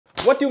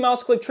What do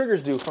mouse click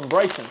triggers do from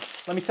Bryson?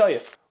 Let me tell you.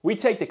 We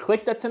take the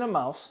click that's in a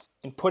mouse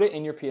and put it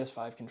in your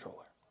PS5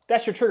 controller.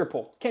 That's your trigger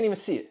pull. Can't even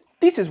see it.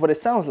 This is what it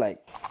sounds like.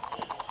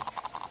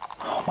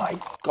 Oh my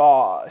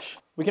gosh.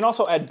 We can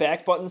also add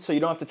back buttons so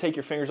you don't have to take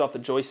your fingers off the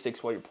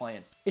joysticks while you're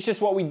playing. It's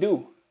just what we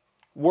do.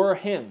 We're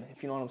him,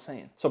 if you know what I'm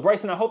saying. So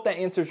Bryson, I hope that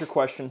answers your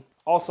question.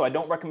 Also, I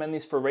don't recommend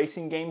these for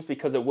racing games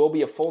because it will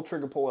be a full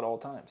trigger pull at all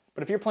times.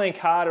 But if you're playing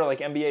COD or like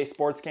NBA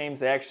sports games,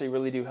 they actually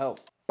really do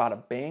help.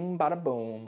 Bada bing, bada boom.